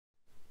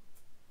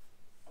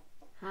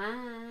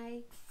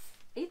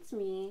it's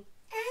me.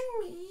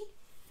 And me.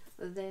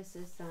 This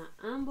is an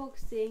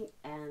unboxing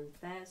and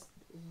test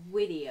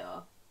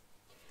video.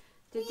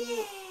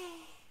 Today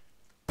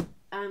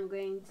I'm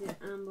going to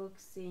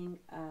unboxing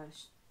a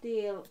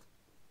STIHL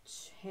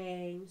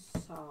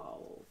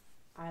chainsaw.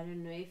 I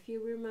don't know if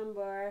you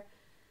remember,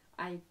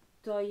 I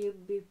told you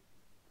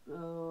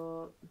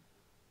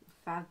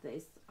 5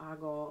 days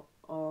ago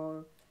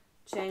our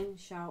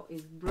chainsaw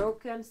is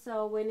broken,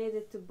 so we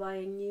needed to buy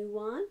a new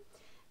one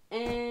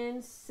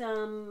and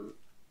some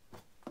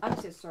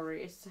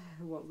accessories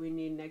what we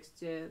need next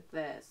to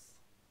this.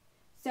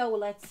 So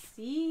let's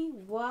see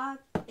what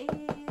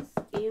is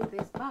in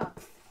this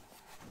box.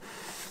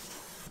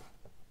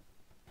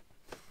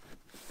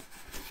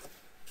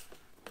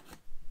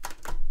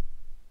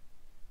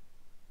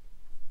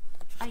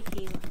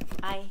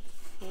 I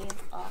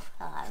have a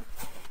help.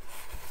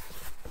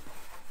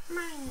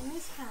 My name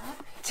is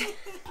Hub.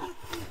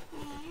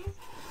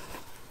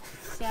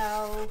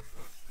 So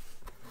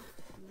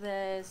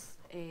this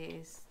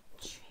is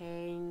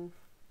chain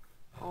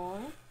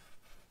oil.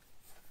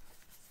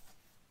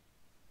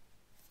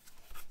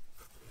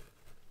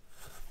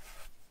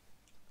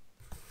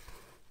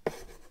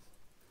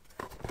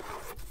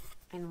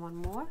 And one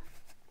more.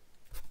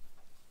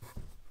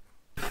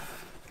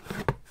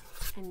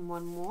 And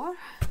one more.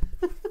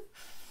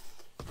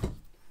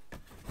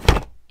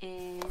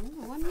 And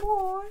one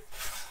more.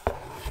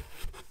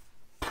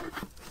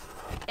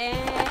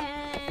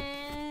 And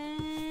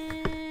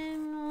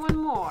one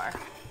more.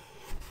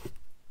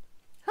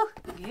 Oh,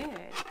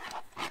 good.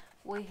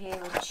 We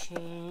have a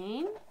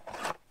chain.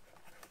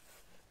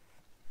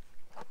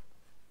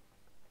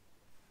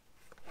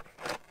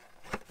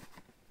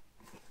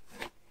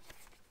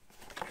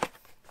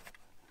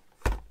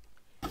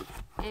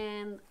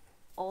 And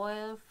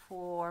oil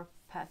for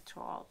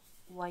petrol,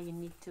 what you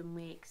need to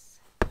mix.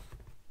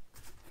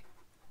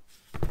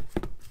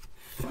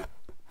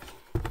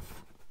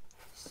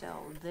 So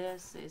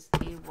this is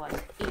it was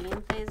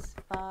in this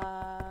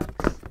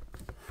box.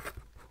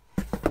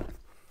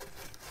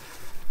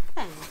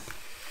 Thanks.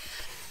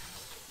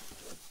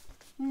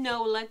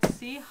 Now let's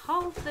see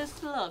how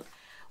this look.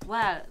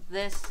 Well,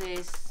 this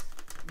is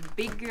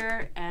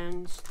bigger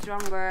and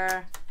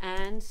stronger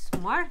and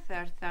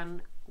smarter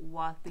than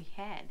what we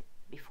had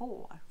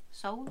before.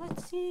 So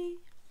let's see.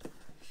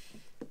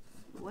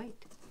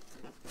 Wait.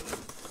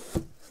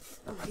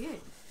 Oh,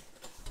 good.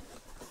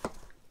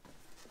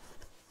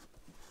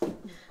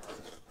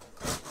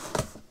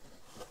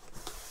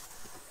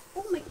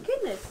 Oh my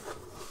goodness.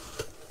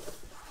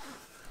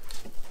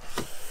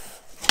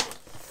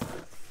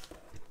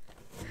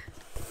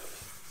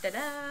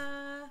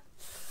 Ta-da!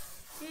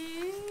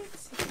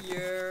 It's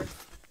here.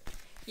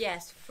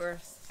 Yes,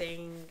 first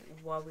thing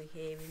what we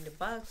have in the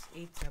box,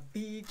 it's a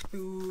big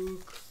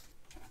book.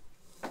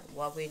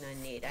 What we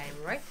don't need, I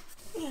am right?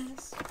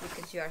 Yes.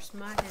 Because you are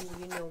smart and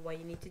you know what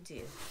you need to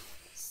do.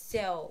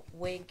 So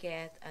we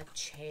get a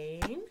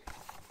chain.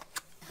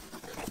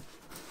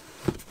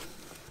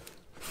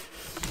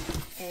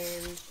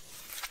 And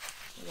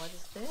what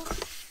is this?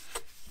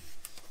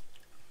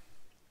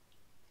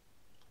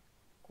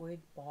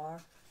 Grid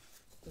bar,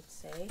 would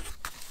say.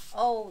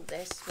 Oh,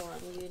 this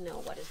one, you know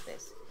what is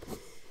this?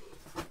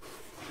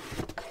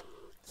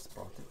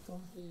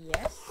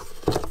 Yes.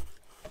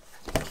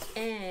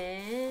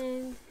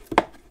 And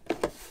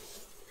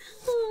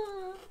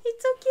oh,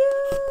 it's so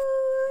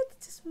cute.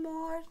 It's a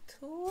smart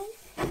tool.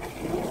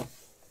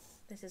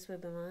 This is will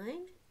be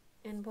mine,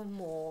 and one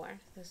more.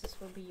 This is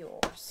will be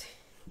yours.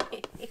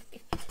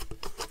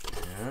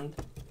 And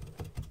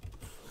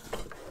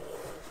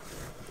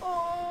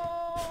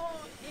Oh,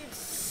 it's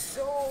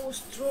so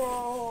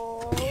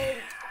strong.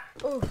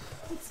 Oh,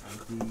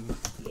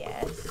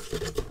 yes.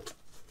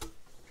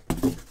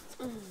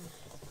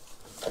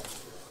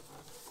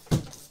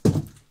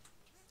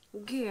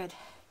 Good.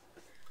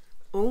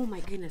 Oh my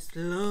goodness,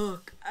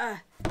 look.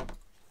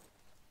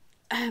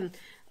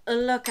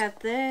 Look at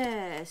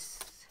this.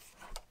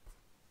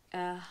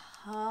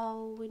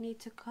 How we need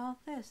to call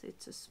this?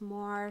 It's a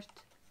smart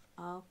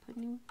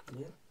opening.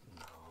 yeah.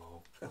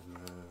 No, come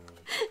on.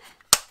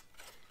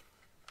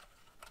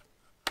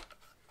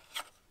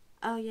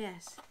 Oh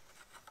yes.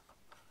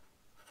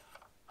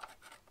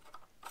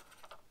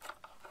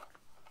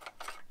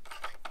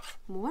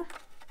 More?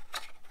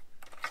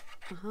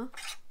 Uh-huh.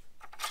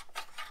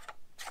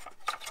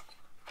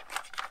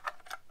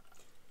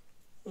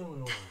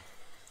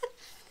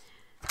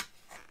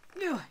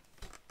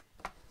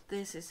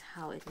 This is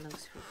how it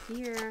looks from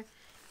here.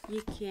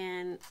 You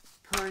can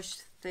push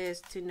this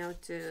to know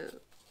to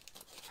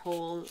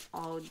pull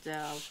out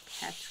the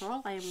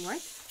petrol. I am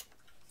right?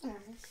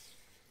 Yes.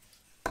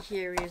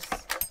 Here is.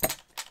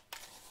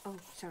 Oh,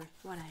 sorry.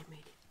 What I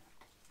made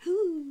it.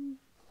 Ooh.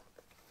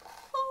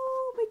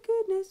 Oh my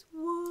goodness!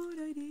 What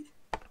I did?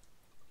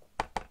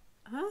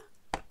 Huh?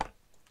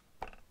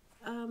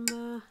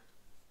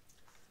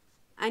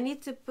 I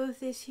need to put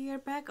this here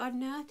back or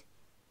not?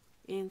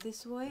 In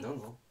this way?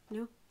 No.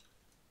 No.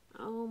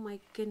 Oh my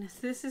goodness,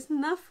 this is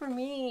not for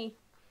me.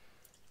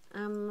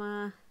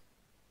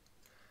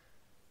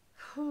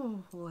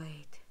 Oh,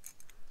 wait.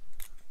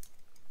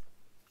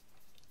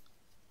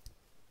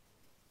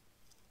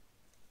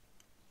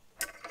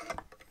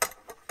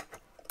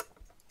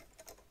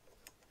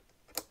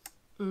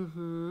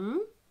 Mm-hmm.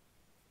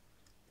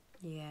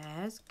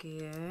 Yes,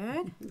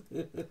 good.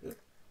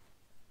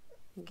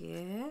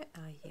 Good.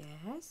 Oh,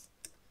 yes.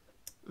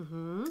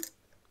 Mm-hmm.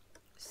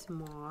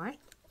 Smart.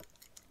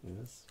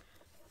 Yes.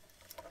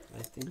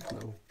 I think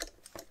no.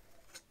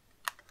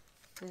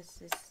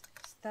 This is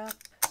stop,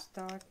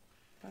 start,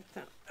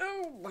 button.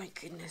 Oh my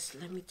goodness.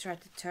 Let me try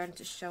to turn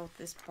to show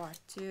this part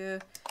too.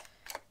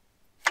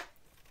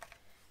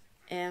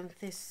 And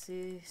this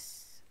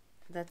is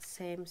that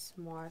same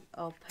smart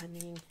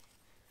opening.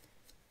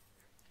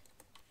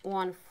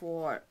 One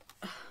for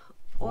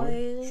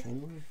oil.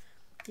 Chain oil?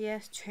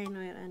 Yes, chain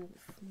oil, and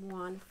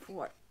one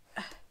for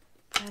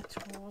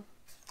petrol.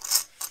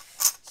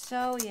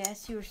 So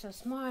yes, you're so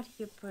smart.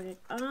 You put it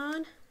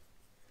on.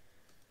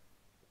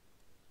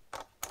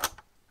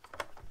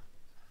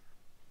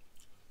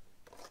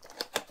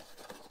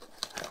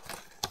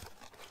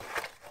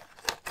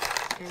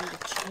 And the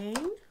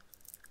chain.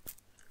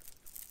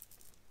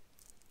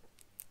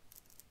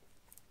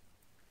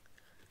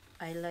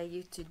 I like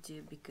you to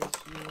do because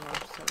you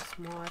are so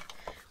smart.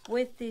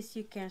 With this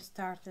you can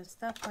start and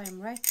stop.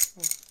 I'm right.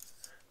 Oh.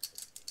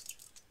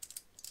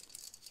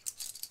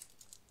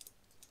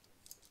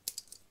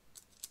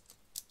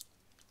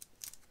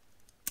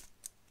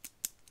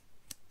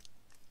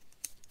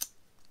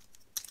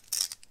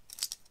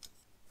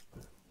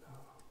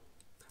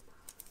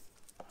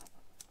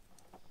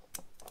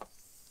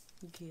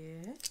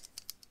 Good.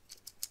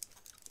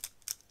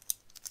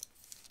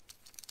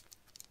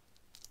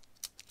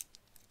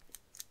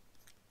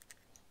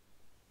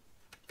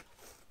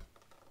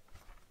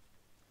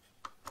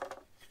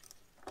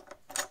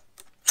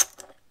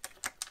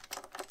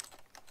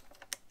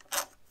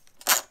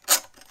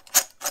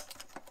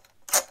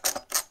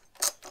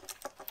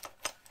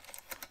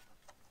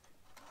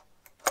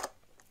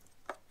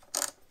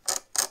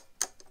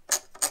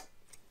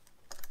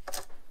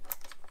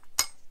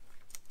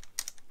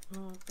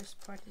 Oh, this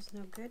part is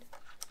no good. I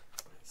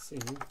see.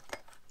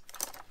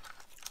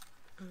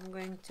 I'm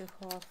going to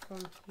hold from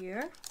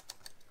here.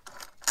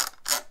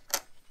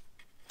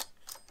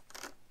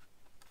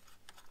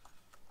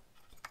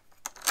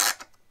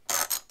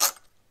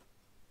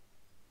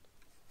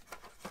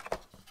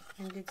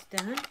 And it's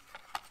done.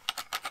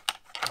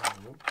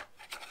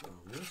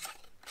 Almost.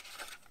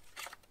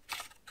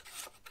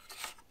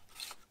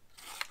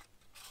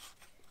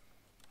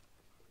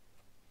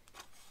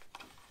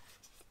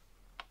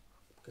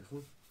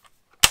 Careful.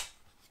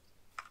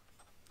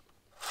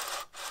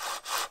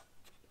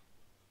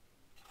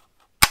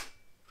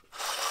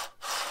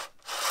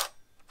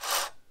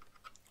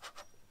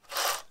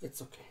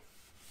 It's okay.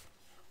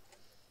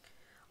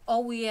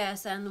 Oh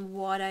yes, and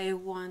what I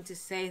want to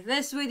say,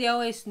 this video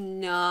is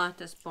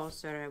not a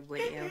sponsored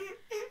video.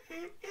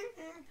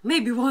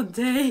 Maybe one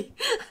day.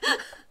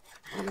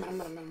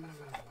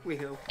 We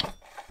hope.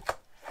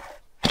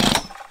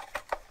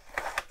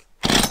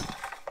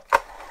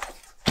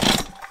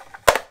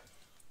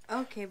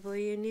 Okay, but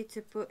you need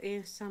to put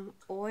in some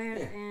oil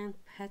and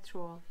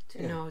petrol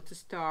to know to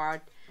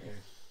start. Yeah.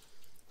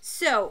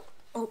 So,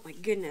 oh my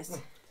goodness.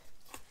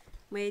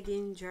 Made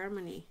in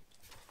Germany.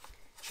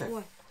 Check.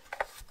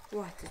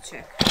 What to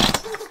check?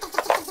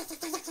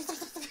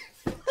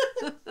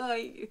 Oh,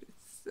 you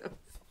so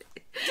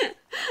sad.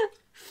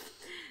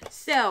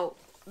 So,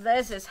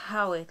 this is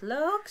how it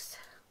looks.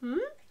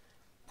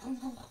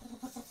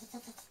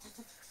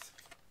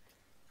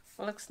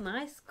 Looks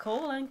nice,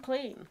 cool and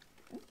clean.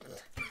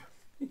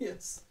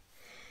 Yes.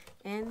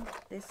 And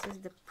this is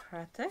the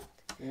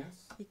product. Yes.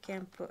 You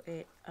can put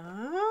it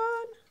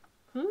on.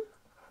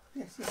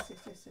 Yes.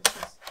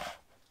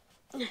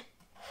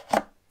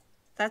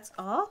 That's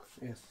all?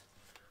 Yes.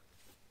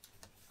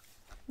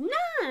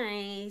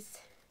 Nice.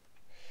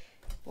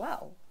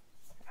 Wow.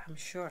 I'm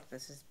sure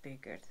this is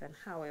bigger than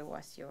how it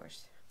was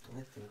yours.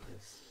 I think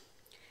yes.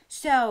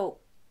 So,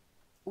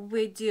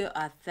 we do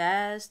a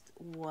test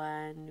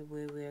when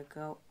we will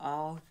go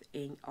out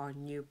in our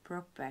new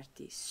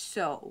property.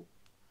 So,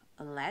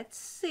 let's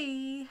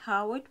see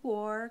how it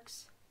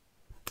works.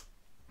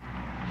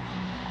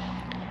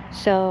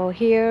 So,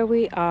 here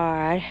we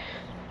are.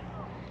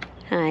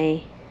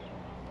 Hi.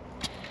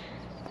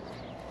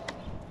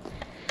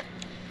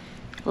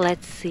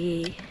 Let's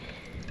see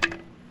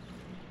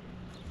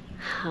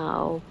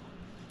how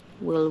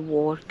will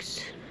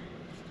works.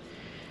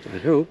 I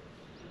hope.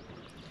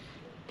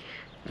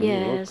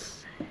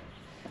 Yes,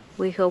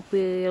 we hope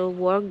we'll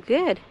work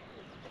good.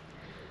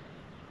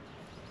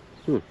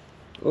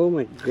 Oh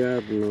my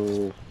God,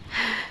 no.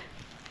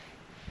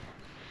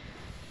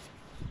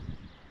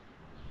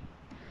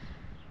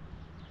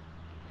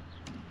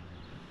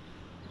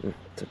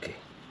 It's okay.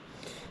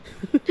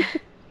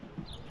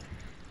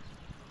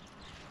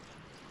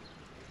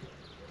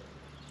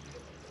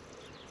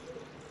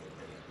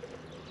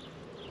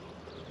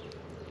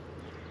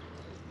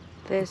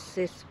 This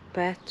is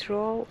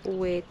petrol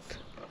with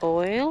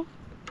oil.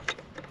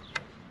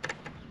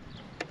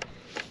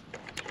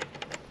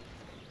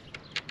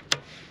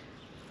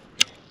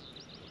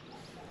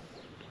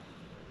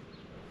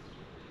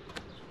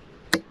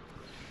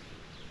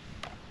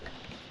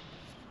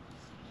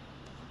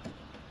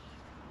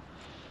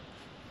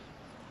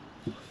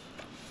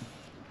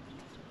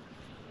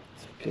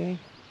 Okay.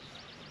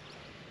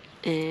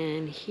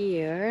 And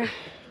here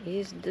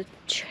is the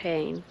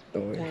chain.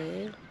 Oh,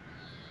 yeah.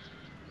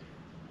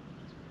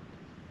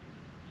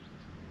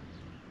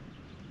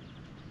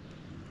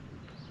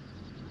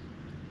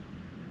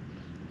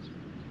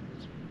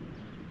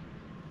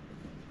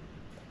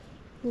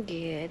 Okay.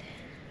 Good.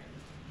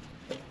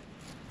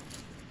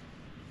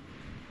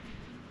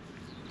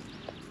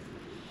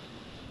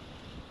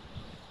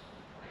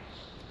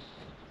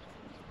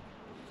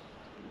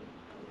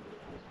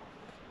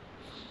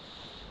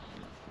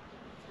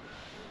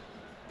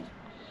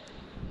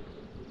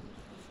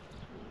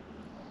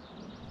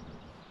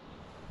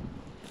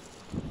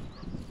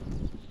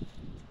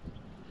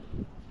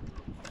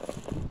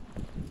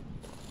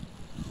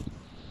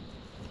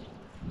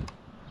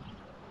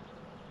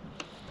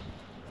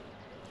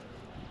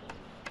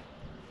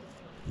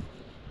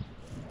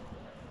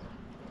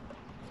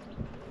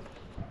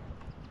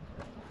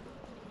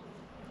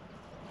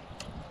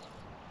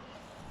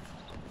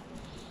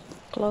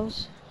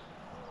 Close.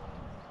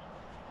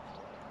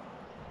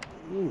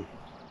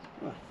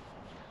 Ah.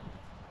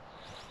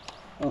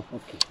 Oh,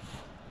 okay.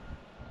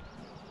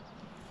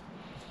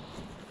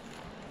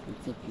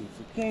 It's okay, it's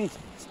okay.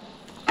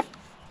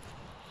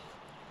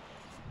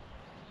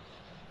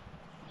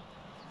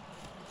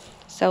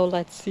 So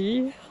let's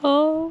see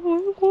how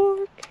it will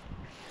work.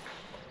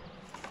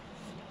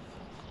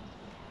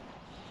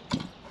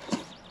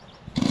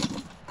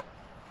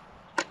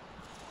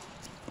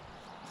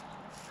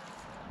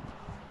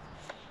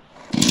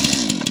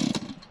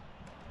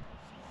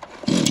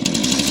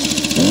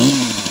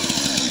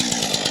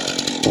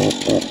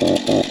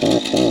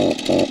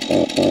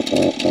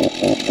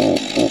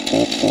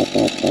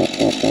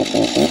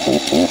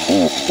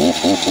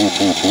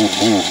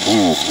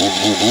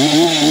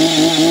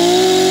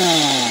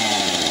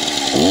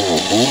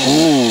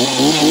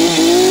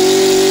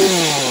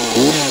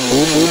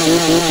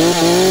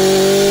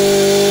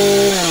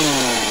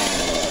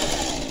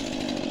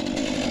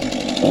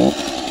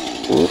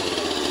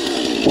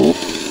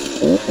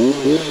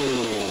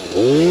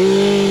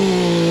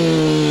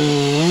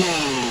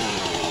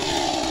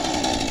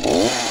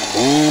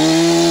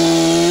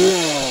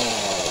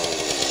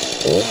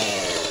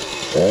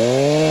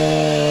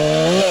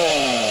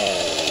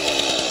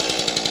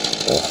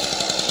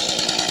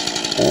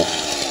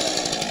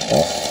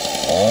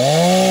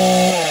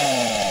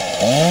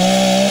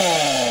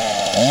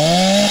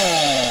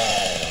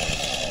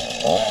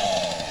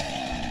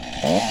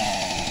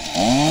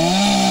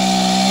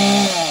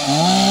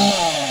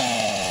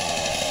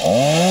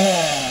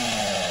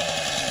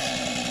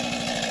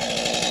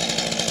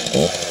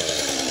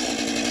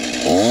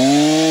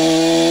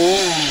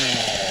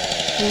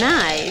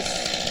 Nice.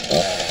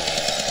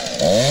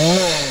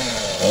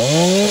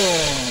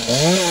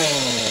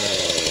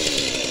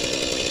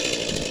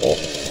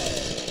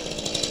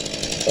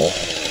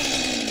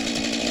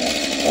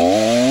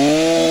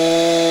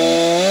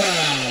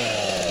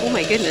 Oh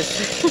my goodness.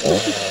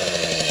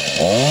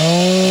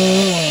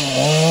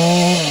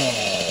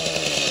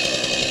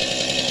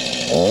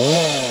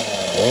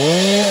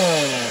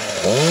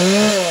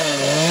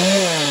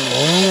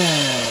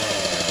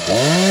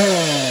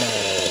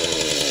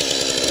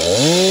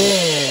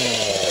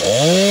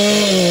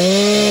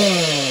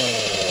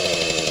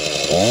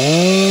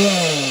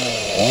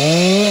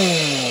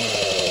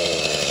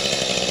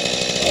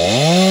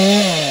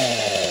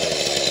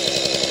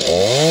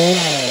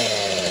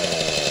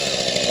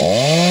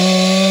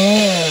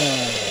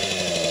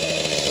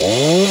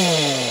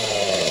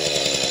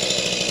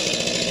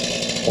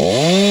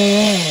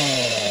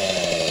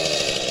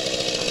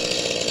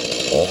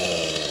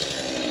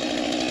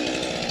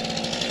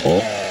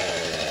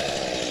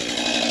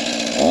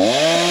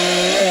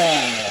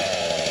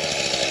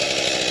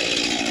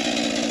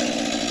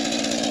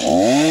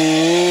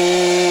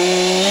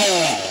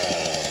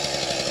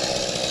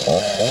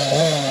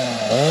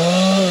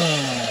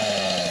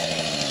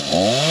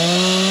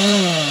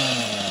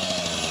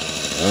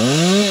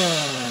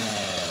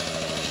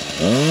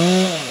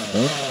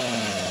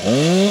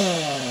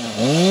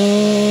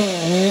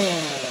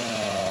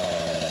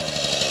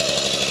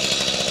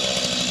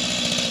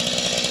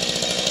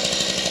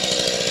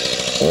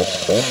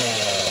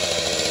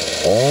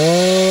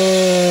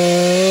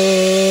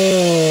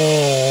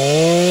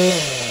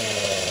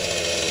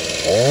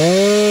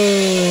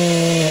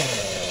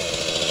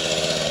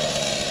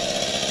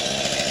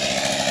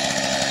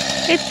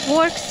 It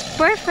works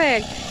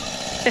perfect.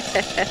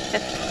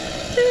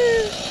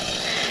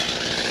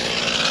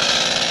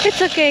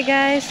 It's okay,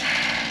 guys.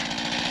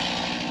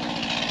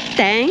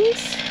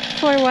 Thanks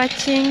for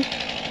watching.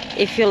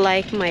 If you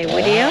like my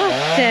video,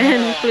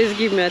 then please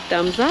give me a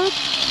thumbs up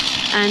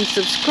and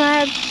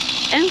subscribe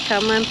and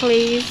comment,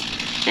 please.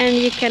 And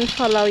you can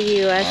follow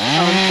us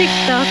on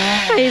TikTok,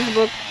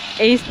 Facebook,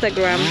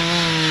 Instagram,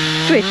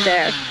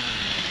 Twitter.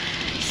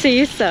 See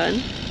you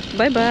soon.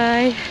 Bye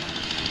bye.